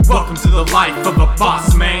Welcome to the life of a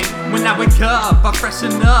boss man. When I wake up, I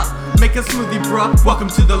freshen up, make a smoothie, bruh. Welcome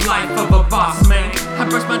to the life of a boss man. I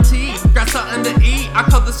brush my teeth, grab something to eat, I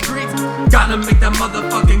call the streets. Gotta make that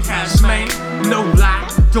motherfucking cash, man. No lie,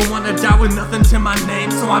 don't wanna die with nothing to my name,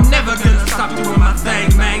 so I'm never gonna stop doing my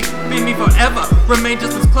thing, man. Be me forever, remain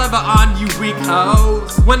just as clever on you weak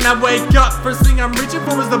hoes. When I wake up, first thing I'm reaching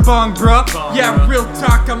for is the bong, bruh. Yeah, real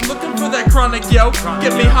talk, I'm looking for that chronic, yo.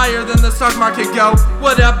 Get me higher than the stock market, go.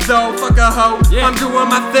 What up, though? Fuck a hoe. I'm doing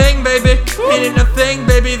my thing, baby. Ain't a thing,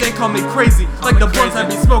 baby. They call me crazy, like the blunts I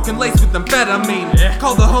be smoking laced with amphetamine.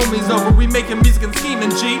 Call the homies over, we making music and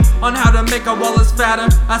scheming, G, on how to make our wallets fatter.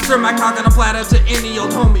 I serve my cock on a platter to any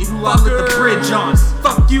old homie who I lit the bridge on.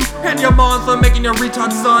 Fuck you and your mom for making your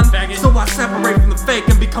retard son. So I separate from the fake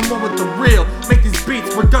and become one with the real. Make these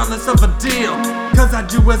beats regardless of a deal, cause I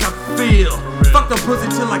do as I feel. Fuck the pussy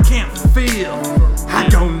till I can't feel. I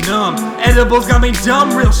go numb, edibles got me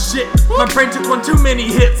dumb, real shit. My brain took one too many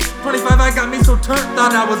hits. 25 I got me so turned,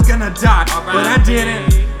 thought I was gonna die, but I didn't.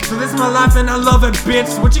 So this is my life and I love it,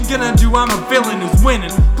 bitch. What you gonna do? I'm a villain who's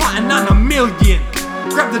winning, plotting on a million.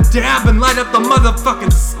 Grab the dab and light up the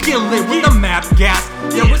motherfucking skillet with the map gas.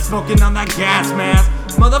 Yeah, we're smoking on that gas mask.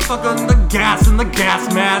 Motherfucker in the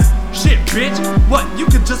gas mask. Shit, bitch, what? You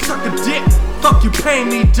could just suck a dick. Fuck you, pay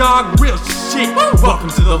me, dog, real shit. Welcome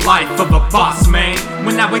to the life of a boss man.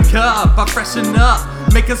 When I wake up, I freshen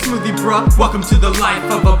up, make a smoothie, bruh. Welcome to the life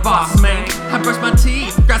of a boss man. I brush my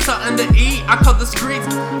teeth, grab something to eat, I call the streets.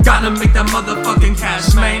 Gotta make that motherfucking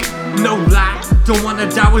cash, man. No lie, don't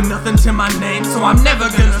wanna die with nothing to my name, so I'm never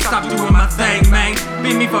gonna stop doing my thing, man.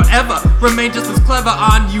 Be me forever, remain just as clever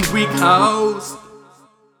on you weak hoes.